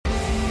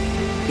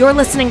You're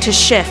listening to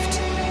Shift,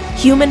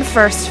 Human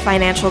First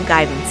Financial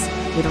Guidance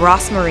with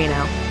Ross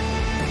Marino.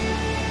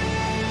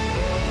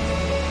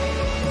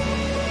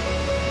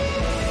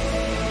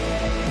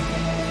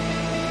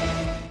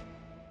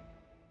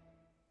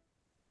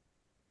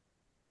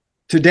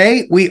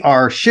 Today, we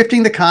are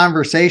shifting the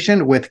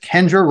conversation with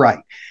Kendra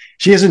Wright.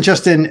 She isn't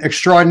just an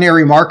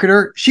extraordinary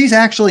marketer, she's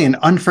actually an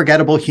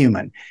unforgettable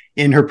human.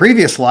 In her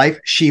previous life,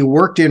 she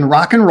worked in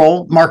rock and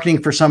roll,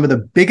 marketing for some of the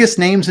biggest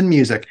names in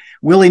music,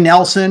 Willie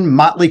Nelson,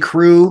 Motley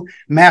Crue,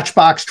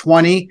 Matchbox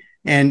 20,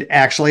 and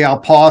actually I'll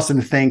pause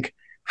and think,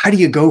 how do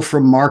you go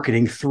from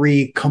marketing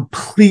three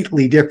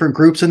completely different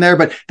groups in there?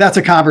 But that's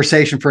a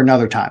conversation for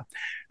another time.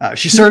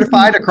 She's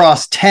certified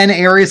across 10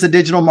 areas of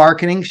digital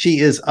marketing. She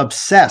is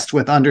obsessed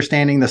with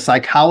understanding the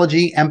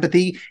psychology,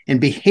 empathy,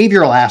 and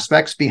behavioral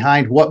aspects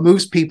behind what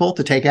moves people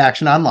to take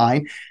action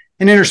online.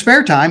 And in her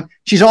spare time,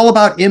 she's all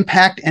about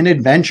impact and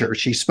adventure.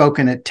 She's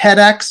spoken at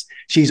TEDx.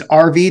 She's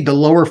RV'd the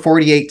lower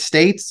 48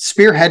 states,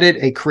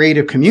 spearheaded a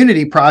creative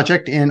community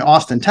project in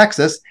Austin,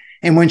 Texas.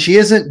 And when she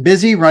isn't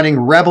busy running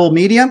Rebel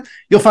Media,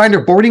 you'll find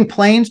her boarding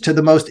planes to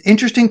the most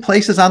interesting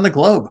places on the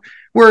globe,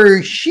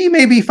 where she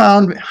may be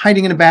found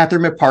hiding in a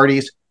bathroom at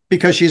parties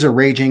because she's a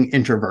raging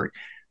introvert.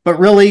 But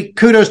really,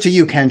 kudos to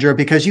you, Kendra,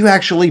 because you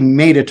actually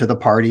made it to the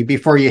party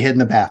before you hid in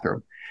the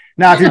bathroom.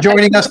 Now, if you're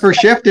joining us for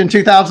Shift in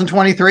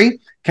 2023,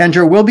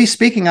 Kendra will be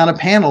speaking on a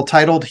panel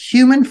titled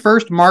Human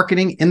First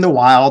Marketing in the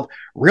Wild,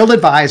 Real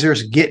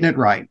Advisors Getting It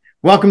Right.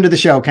 Welcome to the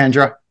show,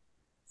 Kendra.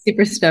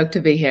 Super stoked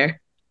to be here.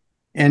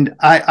 And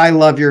I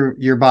love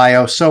your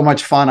bio. So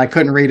much fun. I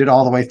couldn't read it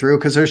all the way through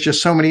because there's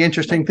just so many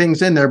interesting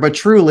things in there. But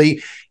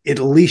truly, at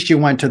least you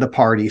went to the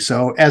party.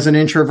 So as an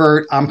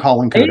introvert, I'm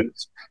calling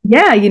kudos.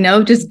 Yeah,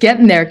 just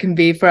getting there can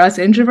be, for us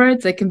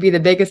introverts, it can be the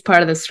biggest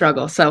part of the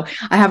struggle. So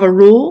I have a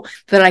rule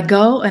that I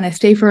go and I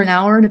stay for an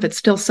hour. And if it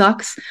still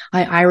sucks,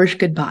 I Irish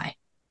goodbye.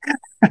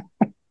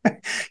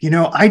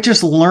 I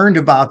just learned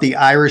about the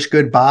Irish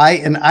goodbye,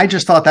 and I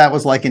just thought that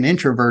was like an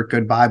introvert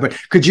goodbye. But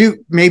could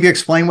you maybe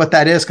explain what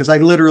that is? Because I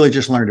literally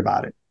just learned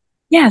about it.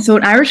 Yeah, so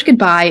an Irish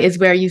goodbye is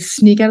where you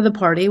sneak out of the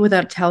party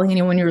without telling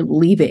anyone you're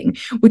leaving,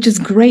 which is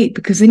great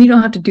because then you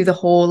don't have to do the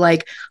whole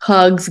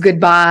hugs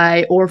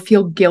goodbye or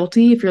feel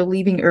guilty if you're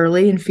leaving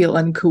early and feel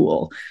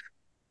uncool.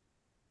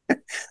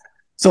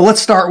 So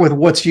let's start with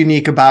what's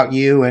unique about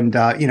you and,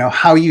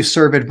 how you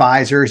serve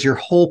advisors. Your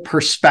whole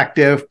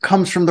perspective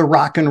comes from the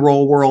rock and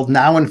roll world,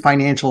 now in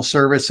financial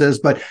services,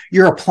 but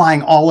you're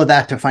applying all of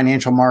that to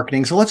financial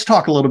marketing. So let's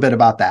talk a little bit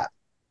about that.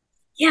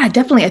 Yeah,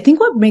 definitely. I think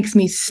what makes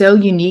me so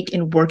unique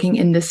in working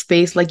in this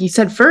space, like you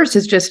said first,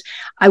 is just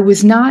I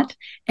was not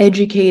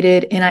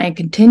educated and I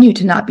continue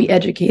to not be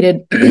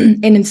educated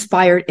and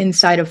inspired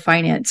inside of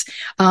finance.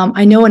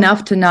 I know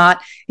enough to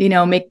not,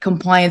 make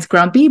compliance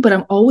grumpy, but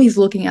I'm always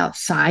looking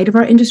outside of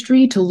our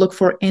industry to look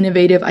for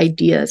innovative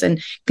ideas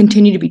and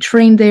continue to be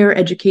trained there,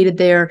 educated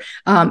there.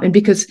 And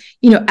because,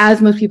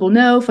 as most people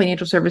know,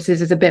 financial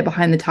services is a bit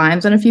behind the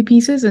times on a few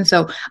pieces. And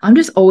so I'm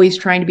just always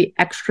trying to be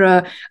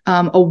extra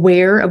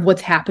aware of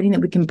what's happening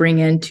that we can bring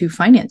into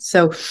finance.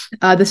 So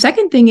the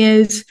second thing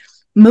is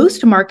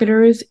most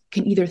marketers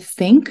can either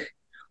think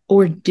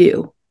or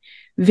do.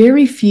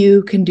 Very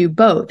few can do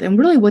both. And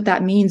really what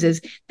that means is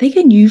they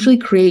can usually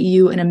create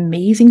you an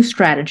amazing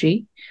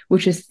strategy,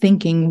 which is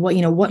thinking,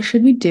 what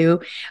should we do?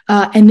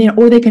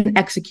 Or they can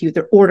execute.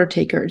 They're order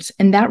takers.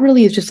 And that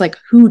really is just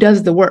who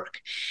does the work.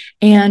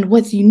 And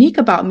what's unique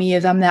about me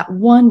is I'm that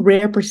one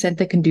rare percent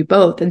that can do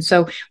both. And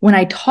so when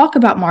I talk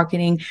about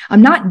marketing,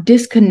 I'm not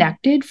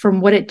disconnected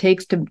from what it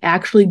takes to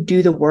actually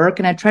do the work.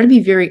 And I try to be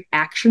very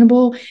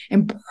actionable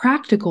and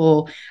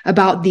practical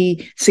about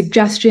the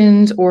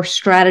suggestions or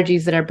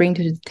strategies that I bring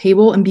to the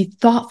table and be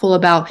thoughtful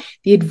about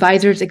the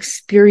advisor's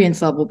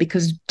experience level,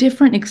 because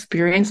different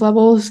experience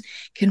levels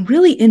can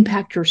really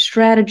impact your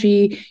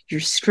strategy, your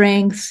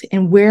strengths,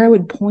 and where I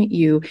would point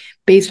you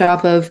based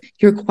off of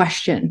your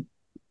question.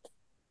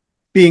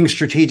 Being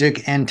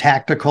strategic and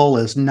tactical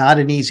is not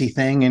an easy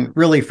thing. And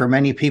really for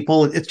many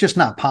people, it's just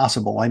not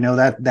possible. I know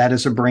that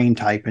is a brain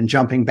type, and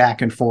jumping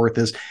back and forth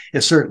is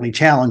certainly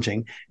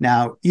challenging.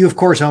 Now, you of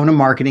course own a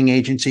marketing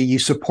agency. You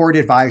support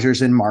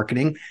advisors in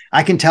marketing.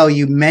 I can tell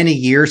you many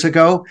years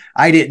ago,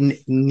 I didn't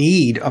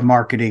need a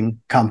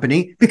marketing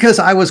company because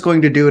I was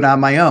going to do it on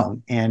my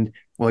own. And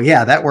well,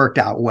 yeah, that worked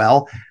out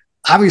well.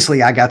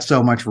 Obviously, I got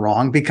so much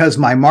wrong because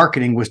my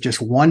marketing was just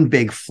one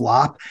big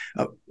flop.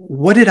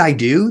 What did I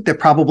do that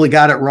probably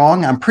got it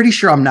wrong? I'm pretty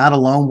sure I'm not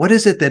alone. What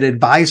is it that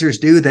advisors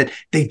do that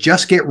they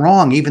just get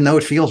wrong, even though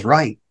it feels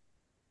right?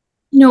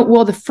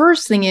 Well, the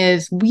first thing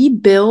is we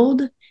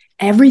build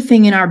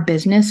everything in our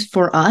business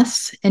for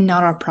us and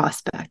not our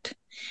prospect.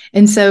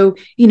 And so,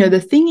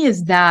 the thing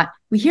is that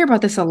we hear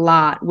about this a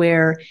lot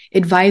where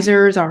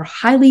advisors are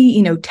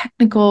highly,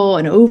 technical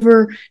and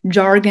over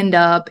jargoned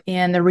up.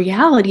 And the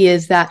reality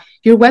is that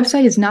your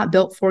website is not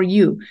built for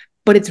you,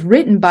 but it's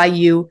written by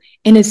you.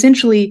 And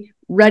essentially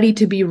ready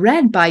to be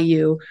read by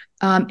you.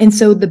 And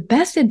so the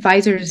best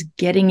advisors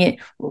getting it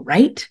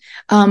right,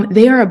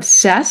 they are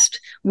obsessed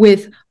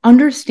with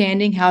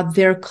understanding how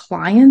their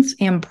clients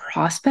and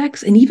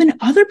prospects, and even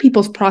other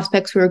people's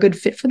prospects who are a good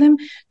fit for them,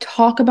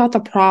 talk about the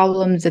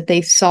problems that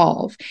they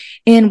solve.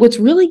 And what's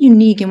really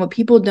unique and what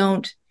people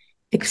don't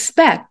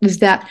expect is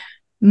that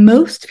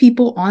most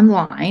people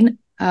online,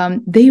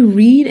 they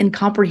read and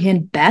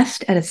comprehend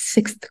best at a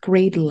 6th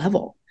grade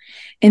level.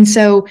 And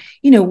so,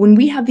 when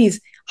we have these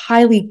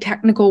highly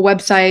technical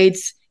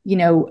websites,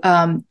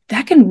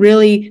 that can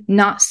really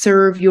not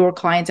serve your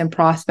clients and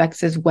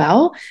prospects as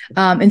well.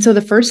 And so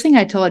the first thing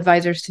I tell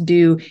advisors to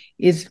do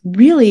is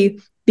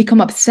really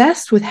become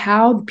obsessed with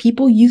how the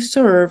people you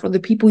serve or the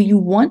people you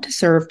want to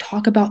serve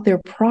talk about their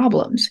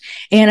problems.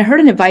 And I heard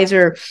an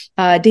advisor,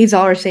 Dave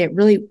Zoller, say it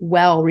really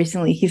well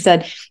recently. He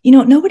said,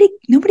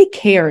 nobody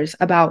cares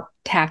about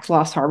tax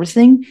loss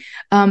harvesting.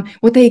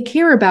 What they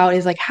care about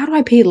is like, how do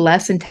I pay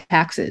less in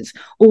taxes?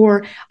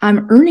 Or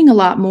I'm earning a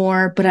lot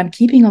more, but I'm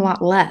keeping a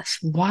lot less.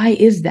 Why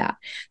is that?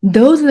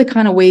 Those are the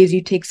kind of ways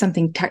you take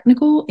something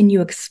technical and you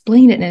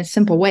explain it in a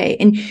simple way.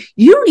 And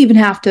you don't even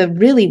have to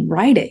really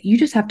write it. You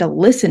just have to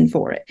listen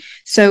for it.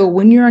 So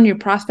when you're on your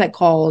prospect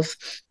calls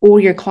or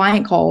your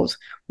client calls,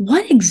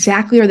 what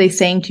exactly are they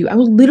saying to you? I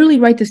will literally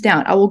write this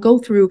down. I will go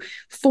through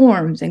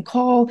forms and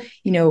call,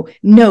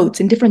 notes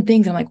and different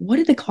things. I'm like, what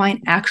did the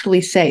client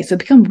actually say? So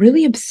become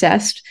really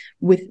obsessed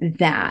with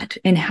that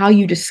and how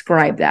you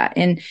describe that.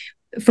 And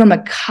from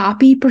a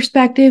copy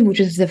perspective, which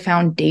is the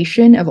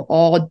foundation of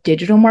all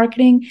digital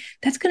marketing,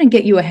 that's going to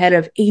get you ahead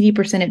of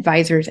 80%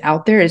 advisors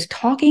out there, is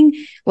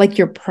talking like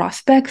your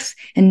prospects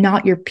and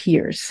not your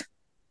peers.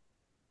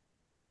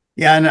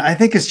 Yeah, and I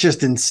think it's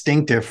just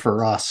instinctive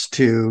for us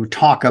to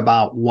talk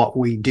about what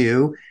we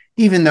do,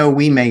 even though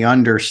we may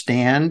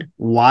understand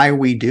why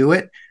we do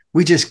it.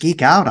 We just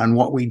geek out on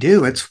what we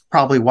do. It's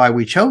probably why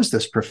we chose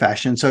this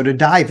profession. So to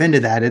dive into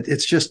that,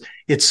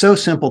 it's so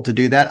simple to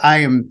do that. I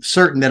am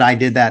certain that I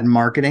did that in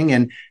marketing.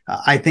 And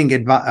I think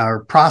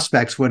our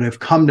prospects would have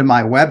come to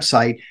my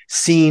website,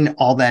 seen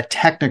all that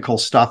technical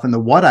stuff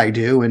and what I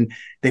do. And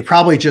they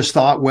probably just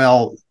thought,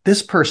 well,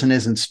 this person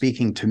isn't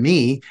speaking to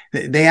me.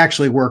 They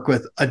actually work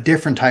with a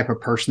different type of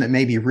person that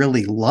maybe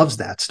really loves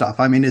that stuff.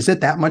 I mean, is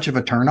it that much of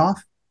a turnoff?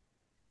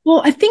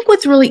 Well, I think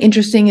what's really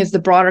interesting is the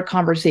broader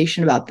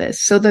conversation about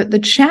this. So the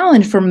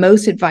challenge for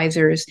most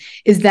advisors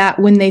is that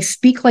when they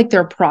speak like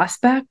their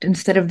prospect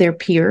instead of their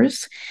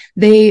peers,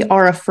 they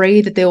are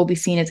afraid that they will be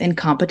seen as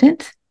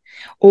incompetent,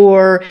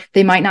 or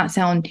they might not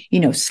sound,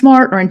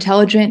 smart or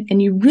intelligent. And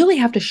you really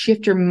have to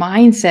shift your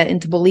mindset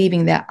into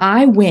believing that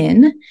I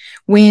win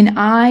when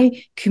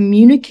I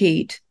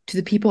communicate to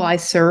the people I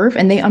serve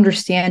and they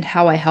understand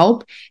how I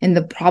help and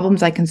the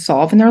problems I can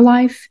solve in their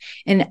life.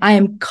 And I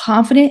am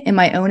confident in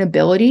my own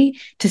ability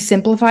to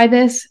simplify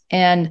this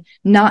and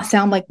not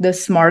sound like the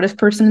smartest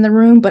person in the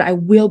room, but I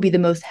will be the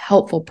most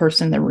helpful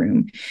person in the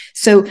room.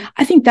 So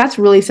I think that's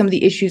really some of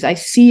the issues I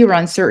see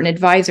around certain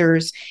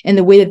advisors and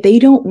the way that they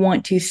don't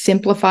want to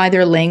simplify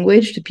their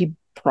language to be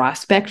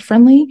prospect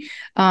friendly,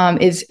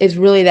 is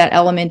really that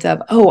element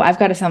of, I've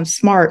got to sound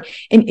smart.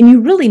 And you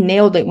really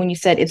nailed it when you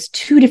said it's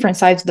two different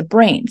sides of the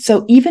brain.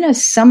 So even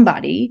as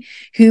somebody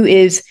who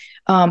is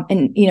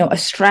a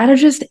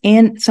strategist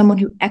and someone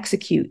who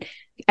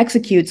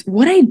executes,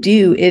 what I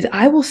do is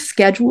I will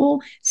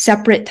schedule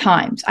separate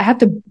times. I have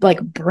to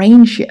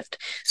brain shift.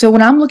 So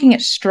when I'm looking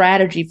at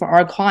strategy for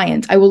our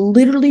clients, I will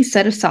literally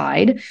set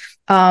aside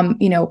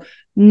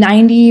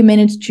 90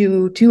 minutes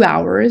to 2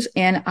 hours.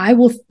 And I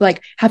will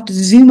have to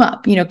zoom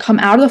up, come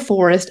out of the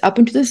forest up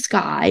into the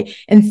sky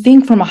and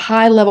think from a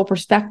high level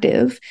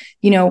perspective,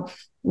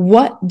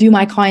 what do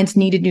my clients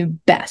need to do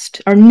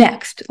best or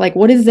next?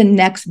 What is the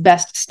next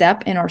best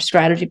step in our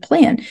strategy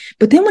plan?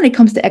 But then when it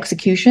comes to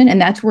execution, and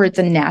that's where it's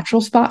a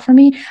natural spot for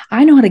me,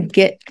 I know how to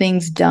get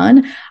things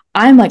done.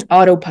 I'm like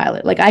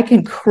autopilot. I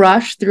can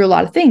crush through a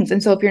lot of things.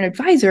 And so if you're an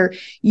advisor,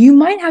 you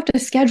might have to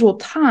schedule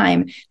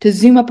time to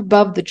zoom up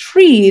above the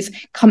trees,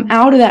 come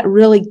out of that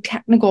really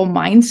technical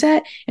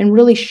mindset and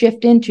really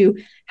shift into,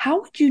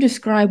 how would you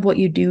describe what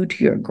you do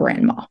to your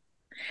grandma?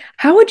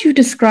 How would you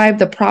describe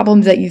the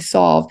problems that you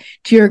solve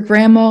to your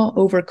grandma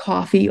over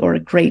coffee or a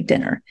great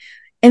dinner?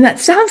 And that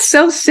sounds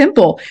so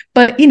simple,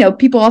 but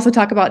people also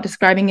talk about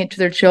describing it to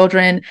their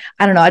children.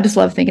 I don't know. I just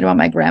love thinking about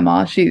my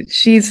grandma.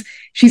 She's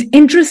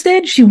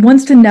interested. She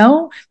wants to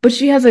know, but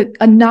she has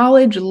a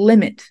knowledge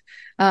limit.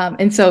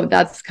 And so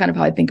that's kind of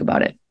how I think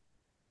about it.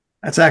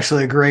 That's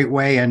actually a great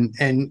way.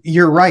 And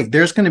you're right.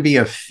 There's going to be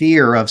a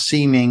fear of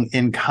seeming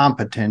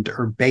incompetent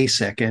or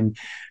basic and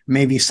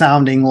maybe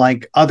sounding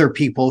like other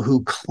people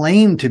who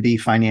claim to be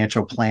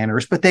financial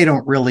planners, but they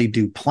don't really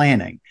do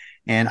planning.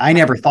 And I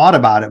never thought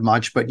about it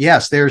much, but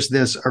yes, there's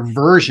this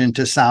aversion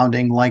to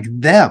sounding like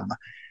them.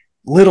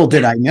 Little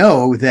did I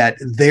know that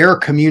their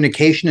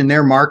communication and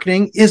their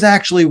marketing is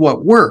actually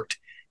what worked.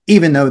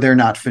 Even though they're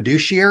not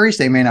fiduciaries,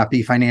 they may not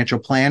be financial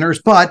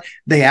planners, but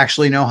they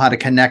actually know how to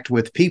connect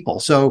with people.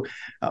 So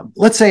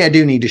let's say I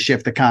do need to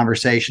shift the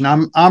conversation.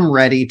 I'm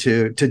ready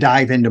to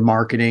dive into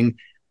marketing.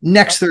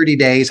 next 30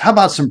 days, how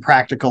about some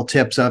practical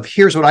tips of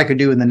here's what I could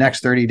do in the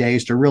next 30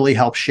 days to really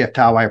help shift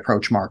how I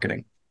approach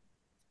marketing?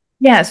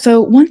 Yeah.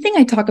 So one thing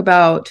I talk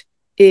about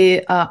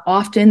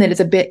often that is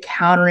a bit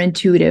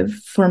counterintuitive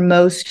for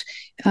most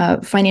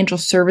financial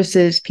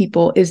services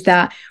people is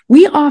that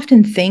we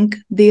often think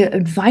the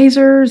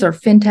advisors or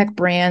fintech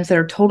brands that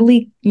are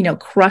totally,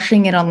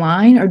 crushing it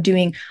online are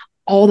doing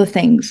all the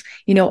things,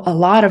 a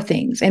lot of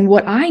things. And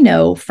what I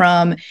know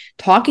from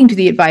talking to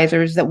the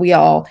advisors that we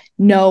all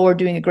know are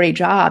doing a great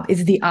job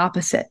is the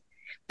opposite.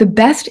 The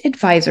best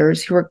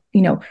advisors who are,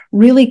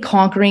 really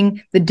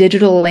conquering the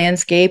digital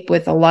landscape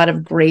with a lot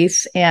of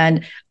grace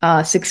and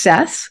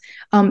success,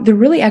 they're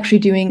really actually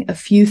doing a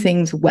few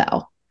things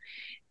well.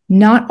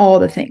 Not all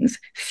the things,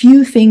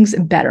 few things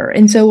better.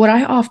 And so what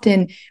I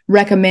often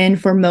recommend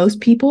for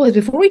most people is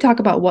before we talk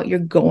about what you're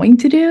going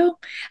to do,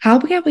 how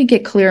can we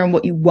get clear on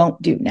what you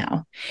won't do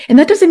now? And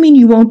that doesn't mean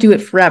you won't do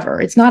it forever.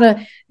 It's not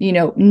a,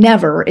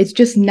 never, it's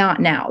just not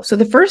now. So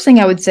the first thing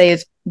I would say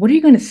is, what are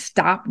you going to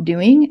stop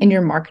doing in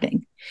your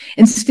marketing?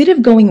 Instead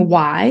of going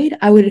wide,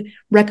 I would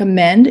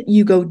recommend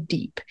you go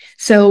deep.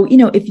 So,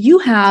 if you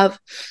have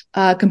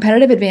a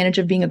competitive advantage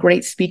of being a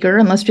great speaker,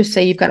 and let's just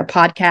say you've got a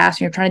podcast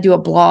and you're trying to do a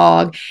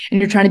blog and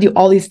you're trying to do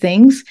all these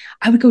things,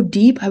 I would go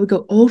deep. I would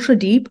go ultra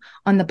deep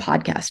on the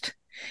podcast,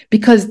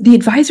 because the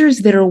advisors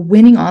that are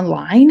winning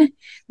online,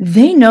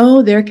 they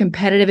know their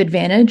competitive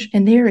advantage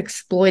and they are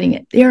exploiting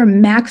it. They are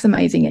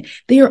maximizing it.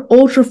 They are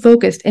ultra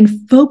focused,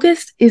 and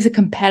focused is a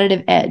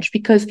competitive edge,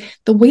 because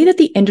the way that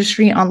the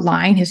industry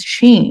online has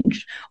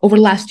changed over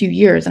the last few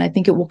years, and I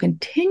think it will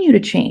continue to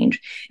change,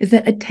 is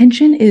that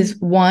attention is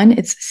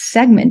it's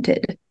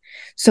segmented.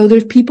 So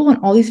there's people on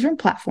all these different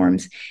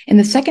platforms. And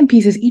the second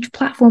piece is each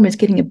platform is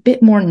getting a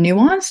bit more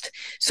nuanced.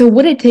 So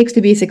what it takes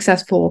to be a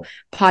successful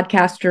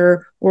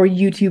podcaster or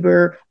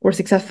YouTuber or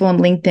successful on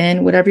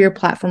LinkedIn, whatever your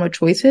platform of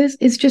choice is,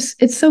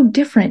 it's so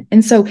different.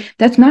 And so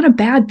that's not a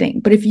bad thing.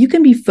 But if you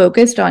can be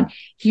focused on,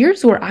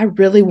 here's where I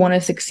really want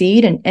to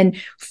succeed. And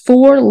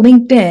for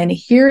LinkedIn,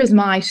 here is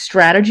my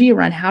strategy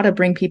around how to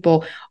bring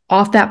people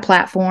off that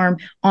platform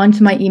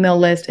onto my email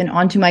list and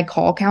onto my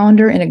call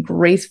calendar in a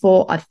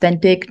graceful,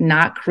 authentic,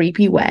 not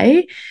creepy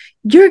way,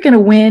 you're going to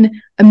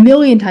win a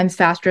million times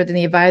faster than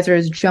the advisor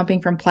is jumping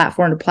from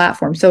platform to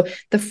platform. So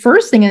the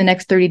first thing in the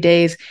next 30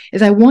 days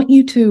is I want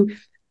you to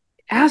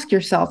ask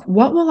yourself,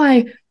 what will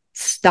I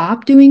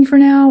stop doing for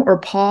now, or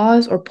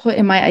pause, or put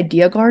in my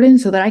idea garden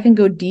so that I can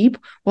go deep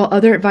while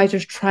other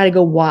advisors try to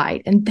go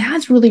wide? And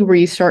that's really where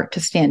you start to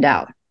stand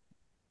out.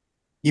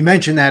 You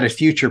mentioned that as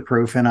future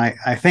proof. And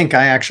I think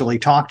I actually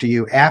talked to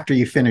you after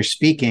you finished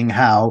speaking,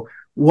 how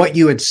what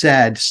you had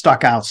said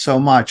stuck out so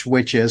much,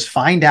 which is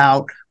find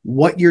out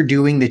what you're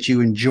doing that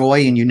you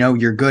enjoy and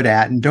you're good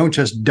at, and don't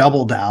just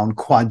double down,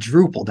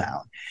 quadruple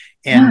down.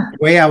 And the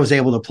way I was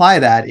able to apply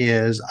that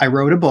is I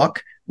wrote a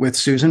book with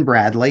Susan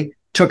Bradley,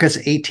 took us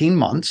 18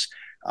 months.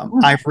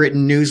 I've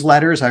written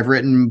newsletters, I've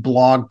written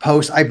blog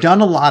posts, I've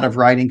done a lot of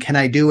writing. Can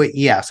I do it?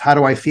 Yes. How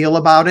do I feel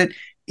about it?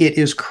 It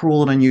is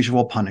cruel and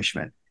unusual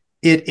punishment.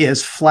 It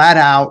is flat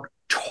out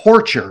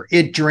torture.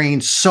 It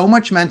drains so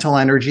much mental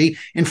energy.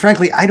 And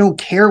frankly, I don't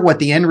care what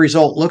the end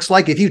result looks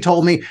like. If you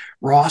told me,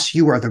 Ross,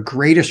 you are the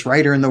greatest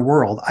writer in the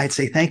world, I'd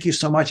say, thank you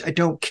so much. I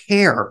don't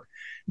care,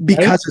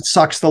 because it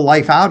sucks the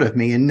life out of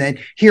me. And then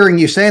hearing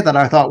you say that,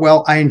 I thought,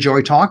 well, I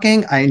enjoy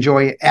talking. I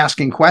enjoy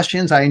asking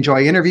questions. I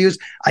enjoy interviews.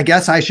 I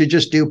guess I should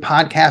just do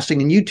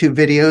podcasting and YouTube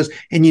videos.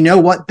 And you know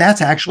what?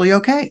 That's actually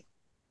okay.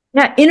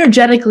 Yeah,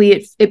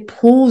 energetically, it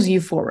pulls you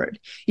forward.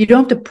 You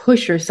don't have to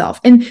push yourself.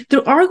 And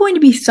there are going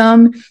to be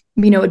some,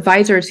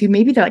 advisors who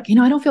maybe they're like,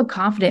 I don't feel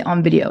confident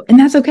on video. And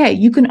that's okay.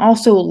 You can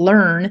also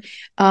learn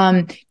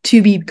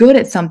to be good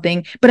at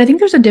something. But I think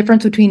there's a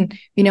difference between,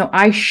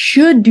 I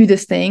should do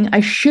this thing. I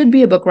should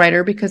be a book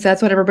writer because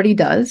that's what everybody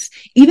does,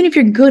 even if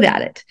you're good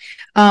at it,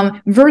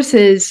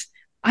 versus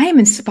I am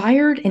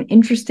inspired and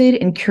interested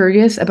and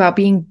curious about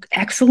being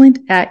excellent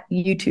at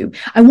YouTube.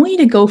 I want you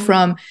to go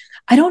from,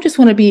 I don't just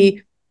want to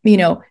be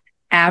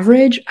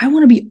average. I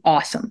want to be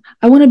awesome.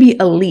 I want to be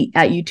elite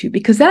at YouTube,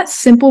 because that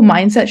simple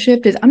mindset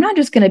shift is I'm not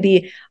just going to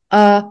be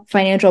a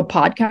financial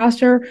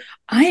podcaster.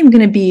 I am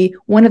going to be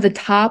one of the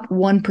top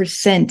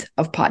 1%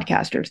 of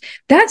podcasters.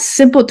 That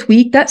simple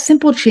tweak, that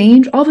simple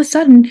change, all of a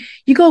sudden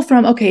you go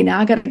from, okay, now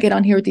I got to get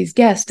on here with these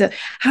guests, to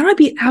how do I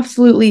be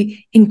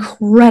absolutely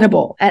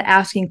incredible at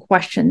asking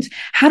questions?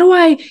 How do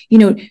I,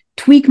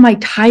 tweak my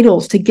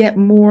titles to get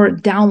more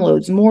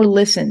downloads, more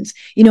listens?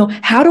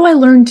 How do I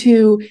learn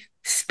to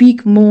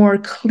speak more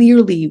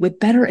clearly with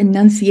better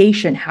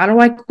enunciation? How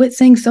do I quit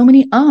saying so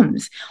many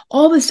ums?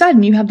 All of a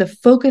sudden you have the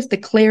focus, the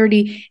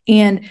clarity,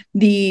 and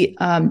the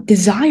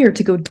desire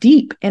to go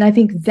deep. And I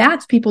think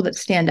that's people that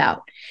stand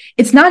out.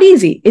 It's not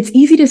easy. It's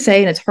easy to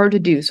say and it's hard to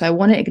do. So I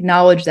want to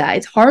acknowledge that.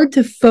 It's hard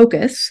to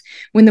focus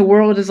when the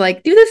world is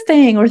like, do this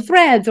thing or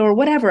threads or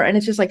whatever. And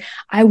it's just like,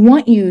 I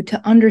want you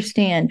to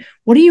understand,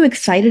 what are you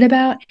excited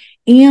about?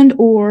 And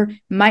or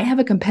might have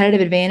a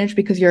competitive advantage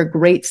because you're a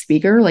great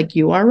speaker like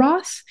you are,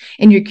 Ross,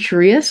 and you're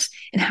curious.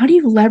 And how do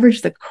you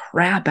leverage the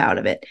crap out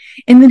of it?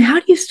 And then how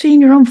do you stay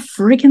in your own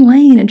freaking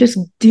lane and just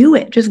do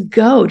it? Just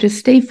go, just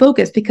stay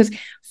focused, because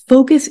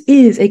focus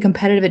is a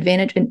competitive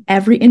advantage in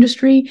every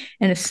industry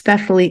and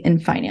especially in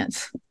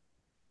finance.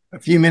 A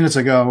few minutes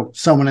ago,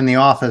 someone in the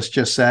office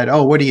just said,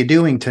 "Oh, what are you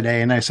doing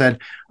today?" And I said,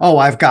 "Oh,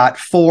 I've got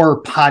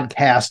 4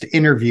 podcast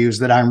interviews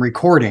that I'm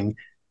recording."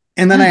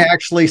 And then I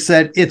actually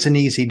said, "It's an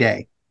easy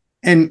day."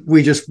 And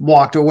we just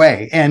walked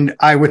away. And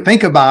I would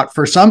think about,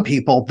 for some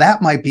people,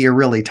 that might be a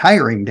really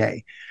tiring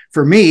day.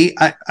 For me,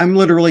 I'm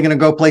literally going to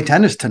go play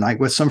tennis tonight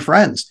with some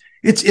friends.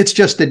 It's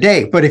just a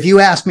day. But if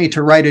you asked me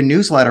to write a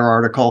newsletter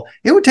article,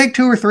 it would take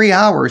 2 or 3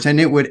 hours and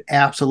it would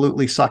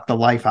absolutely suck the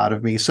life out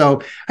of me.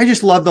 So I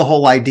just love the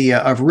whole idea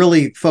of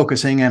really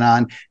focusing in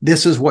on,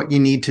 this is what you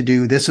need to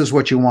do. This is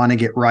what you want to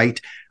get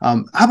right.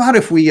 How about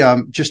if we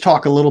just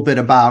talk a little bit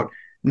about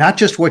not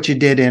just what you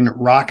did in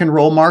rock and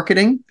roll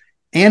marketing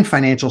and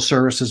financial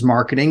services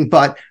marketing,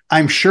 but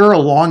I'm sure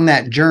along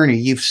that journey,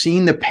 you've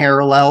seen the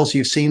parallels,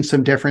 you've seen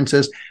some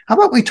differences. How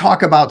about we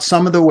talk about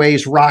some of the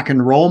ways rock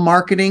and roll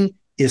marketing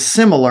is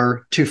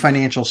similar to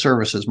financial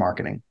services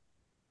marketing?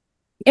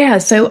 Yeah,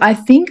 so I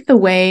think the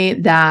way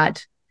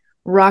that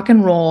rock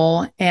and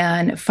roll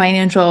and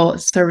financial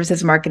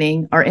services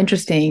marketing are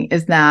interesting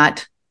is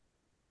that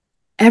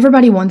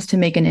everybody wants to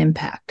make an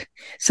impact.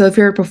 So if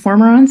you're a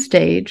performer on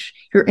stage,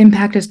 your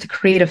impact is to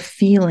create a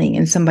feeling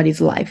in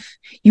somebody's life.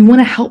 You want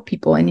to help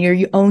people in your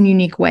own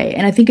unique way.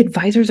 And I think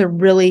advisors are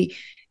really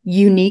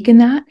unique in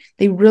that.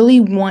 They really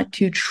want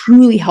to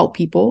truly help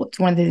people. It's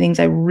one of the things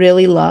I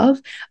really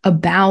love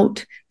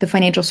about the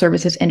financial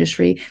services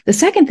industry. The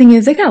second thing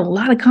is they got a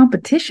lot of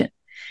competition.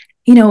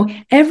 You know,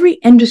 every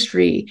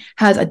industry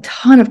has a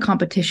ton of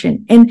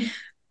competition, and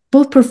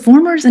both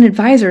performers and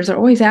advisors are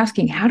always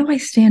asking, how do I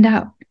stand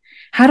out?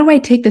 How do I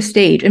take the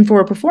stage? And for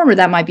a performer,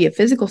 that might be a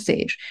physical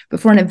stage. But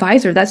for an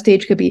advisor, that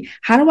stage could be,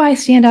 how do I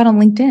stand out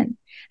on LinkedIn?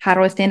 How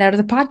do I stand out as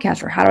a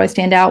podcaster? How do I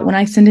stand out when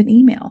I send an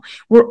email?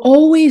 We're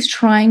always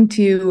trying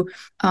to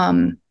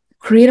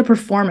create a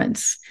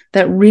performance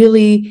that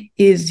really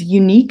is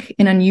unique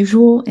and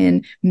unusual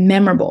and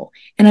memorable.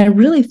 And I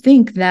really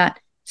think that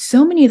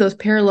so many of those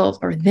parallels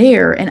are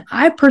there. And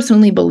I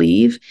personally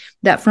believe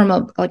that from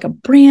a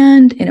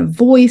brand and a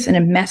voice and a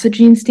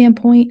messaging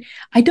standpoint,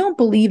 I don't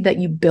believe that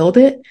you build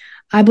it.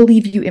 I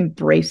believe you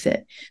embrace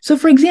it. So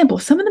for example,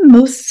 some of the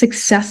most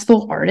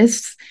successful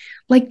artists,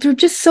 like, they're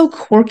just so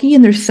quirky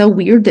and they're so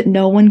weird that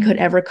no one could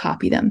ever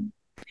copy them.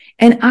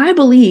 And I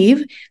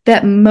believe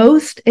that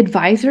most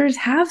advisors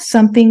have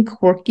something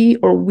quirky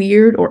or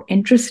weird or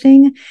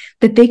interesting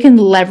that they can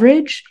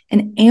leverage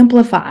and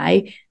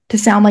amplify to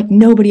sound like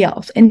nobody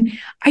else. And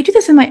I do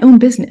this in my own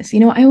business.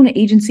 You know, I own an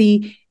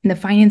agency in the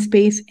finance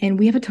space and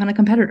we have a ton of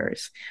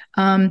competitors.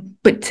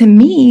 But to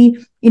me,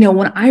 you know,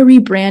 when I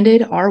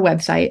rebranded our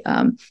website,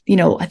 you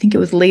know, I think it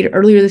was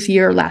earlier this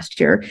year or last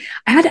year,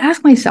 I had to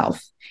ask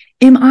myself,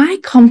 am I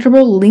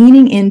comfortable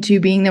leaning into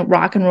being the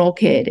rock and roll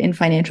kid in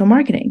financial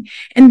marketing?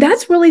 And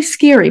that's really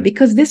scary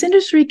because this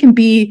industry can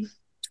be,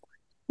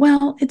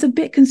 well, it's a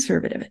bit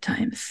conservative at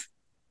times.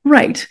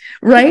 Right.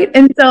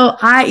 And so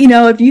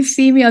if you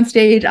see me on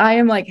stage, I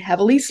am like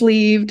heavily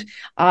sleeved.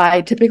 I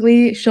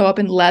typically show up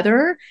in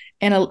leather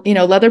and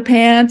leather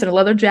pants and a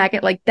leather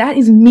jacket. Like, that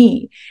is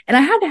me. And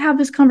I had to have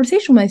this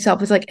conversation with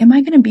myself. It's like, am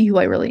I going to be who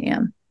I really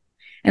am?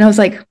 And I was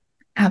like,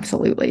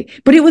 absolutely.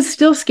 But it was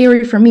still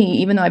scary for me,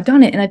 even though I've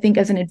done it. And I think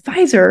as an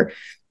advisor,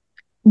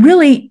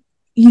 really,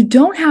 you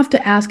don't have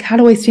to ask, how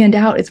do I stand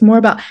out? It's more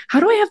about, how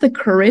do I have the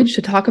courage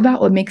to talk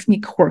about what makes me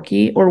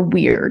quirky or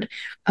weird?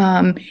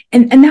 And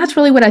that's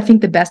really what I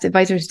think the best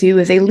advisors do,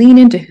 is they lean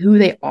into who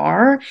they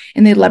are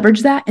and they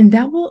leverage that, and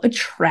that will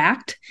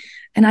attract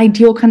an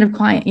ideal kind of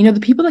client. You know, the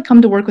people that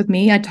come to work with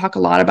me, I talk a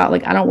lot about,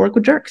 like, I don't work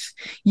with jerks.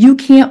 You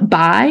can't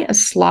buy a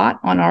slot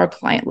on our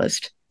client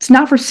list. It's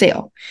not for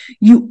sale.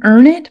 You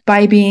earn it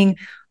by being,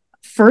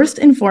 first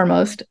and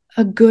foremost,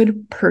 a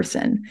good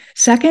person.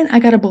 Second, I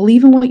got to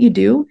believe in what you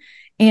do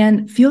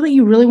and feel that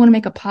you really want to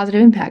make a positive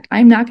impact.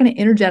 I'm not going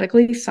to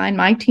energetically sign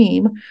my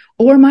team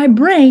or my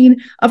brain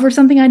up for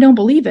something I don't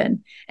believe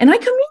in. And I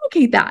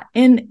communicate that.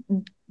 And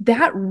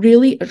that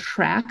really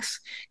attracts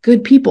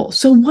good people.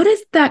 So what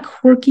is that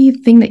quirky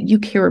thing that you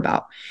care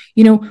about?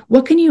 You know,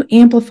 what can you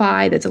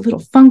amplify that's a little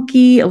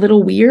funky, a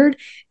little weird?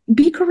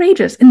 Be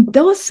courageous. And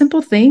those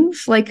simple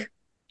things, like,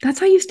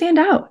 that's how you stand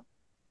out.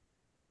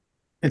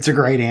 It's a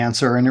great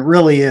answer. And it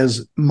really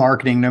is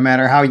marketing, no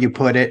matter how you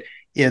put it.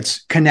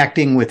 It's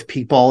connecting with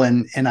people.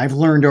 And I've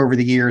learned over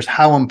the years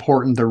how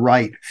important the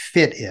right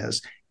fit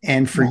is.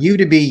 And for you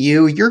to be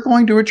you, you're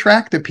going to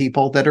attract the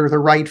people that are the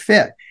right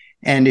fit.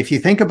 And if you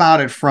think about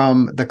it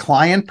from the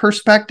client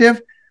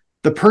perspective,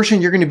 the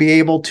person you're going to be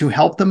able to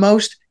help the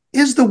most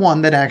is the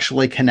one that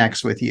actually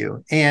connects with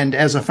you. And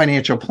as a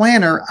financial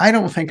planner, I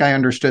don't think I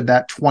understood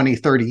that 20,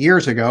 30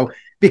 years ago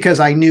because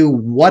I knew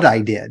what I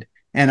did.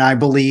 And I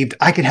believed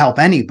I could help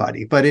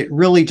anybody, but it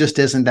really just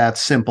isn't that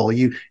simple.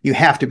 You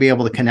have to be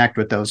able to connect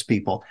with those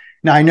people.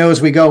 Now, I know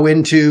as we go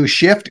into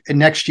Shift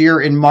next year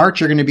in March,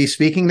 you're going to be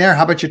speaking there.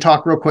 How about you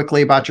talk real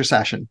quickly about your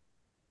session?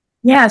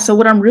 Yeah. So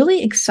what I'm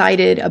really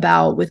excited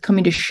about with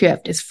coming to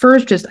Shift is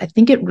first, just I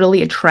think it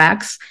really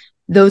attracts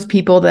those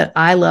people that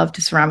I love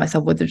to surround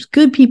myself with. There's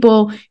good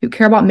people who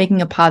care about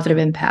making a positive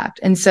impact.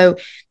 And so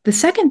the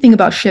second thing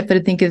about Shift that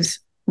I think is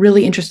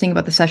really interesting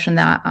about the session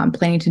that I'm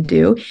planning to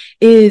do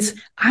is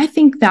I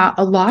think that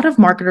a lot of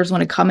marketers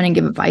want to come in and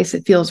give advice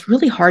that feels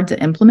really hard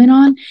to implement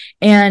on.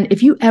 And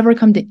if you ever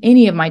come to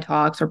any of my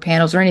talks or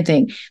panels or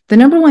anything, the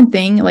number one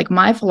thing, like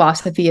my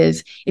philosophy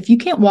is if you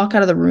can't walk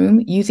out of the room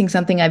using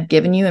something I've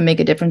given you and make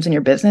a difference in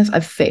your business,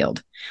 I've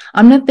failed.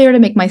 I'm not there to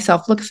make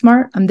myself look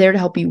smart. I'm there to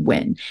help you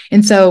win.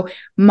 And so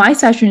my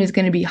session is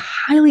going to be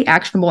highly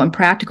actionable and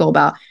practical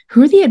about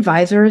who are the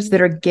advisors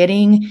that are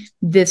getting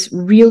this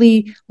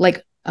really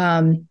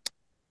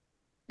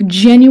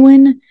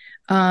genuine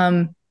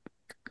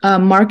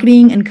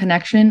marketing and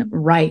connection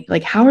right.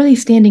 Like, how are they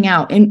standing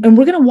out? And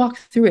we're going to walk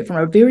through it from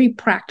a very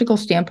practical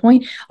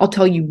standpoint. I'll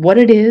tell you what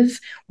it is,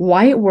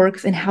 why it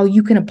works, and how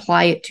you can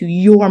apply it to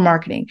your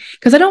marketing.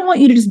 Because I don't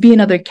want you to just be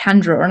another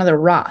Kendra or another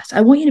Ross.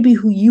 I want you to be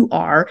who you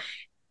are,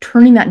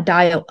 turning that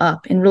dial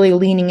up and really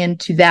leaning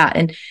into that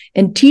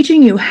and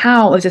teaching you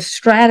how, as a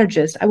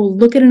strategist, I will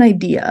look at an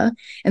idea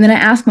and then I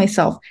ask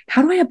myself,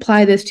 how do I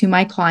apply this to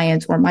my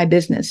clients or my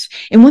business?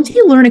 And once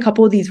you learn a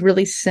couple of these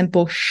really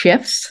simple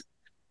shifts,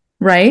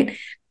 right,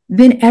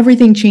 then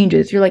everything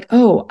changes. You're like,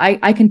 oh,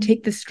 I can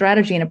take this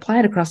strategy and apply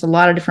it across a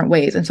lot of different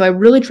ways. And so I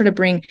really try to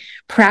bring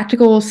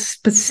practical,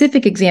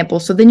 specific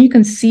examples. So then you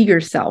can see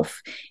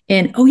yourself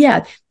in, oh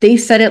yeah, they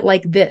said it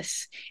like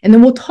this. And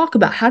then we'll talk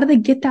about how do they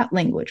get that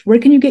language? Where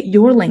can you get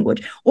your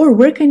language? Or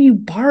where can you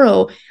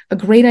borrow a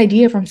great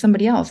idea from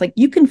somebody else? Like,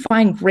 you can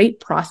find great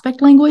prospect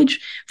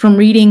language from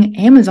reading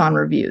Amazon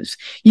reviews.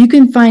 You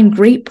can find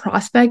great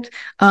prospect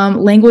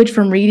language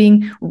from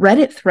reading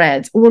Reddit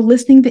threads or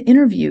listening to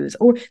interviews.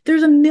 Or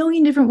there's a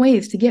million different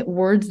ways to get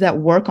words that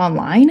work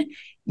online.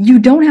 You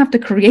don't have to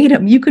create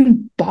them. You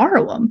can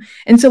borrow them.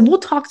 And so we'll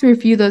talk through a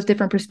few of those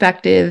different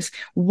perspectives,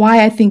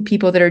 why I think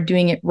people that are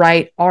doing it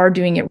right,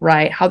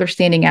 how they're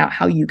standing out,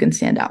 how you can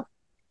stand out.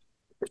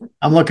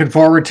 I'm looking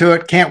forward to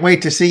it. Can't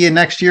wait to see you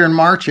next year in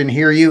March and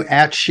hear you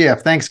at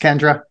Shift. Thanks,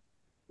 Kendra.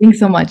 Thanks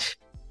so much.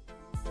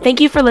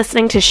 Thank you for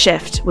listening to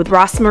Shift with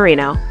Ross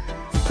Marino.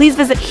 Please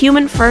visit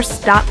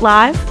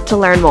humanfirst.live to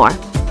learn more.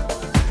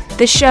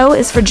 This show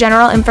is for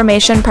general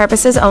information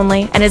purposes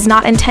only and is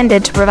not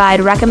intended to provide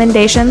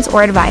recommendations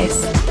or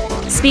advice.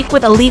 Speak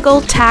with a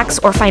legal, tax,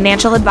 or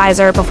financial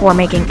advisor before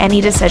making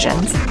any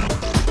decisions.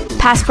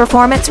 Past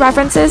performance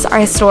references are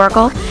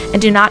historical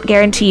and do not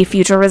guarantee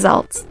future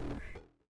results.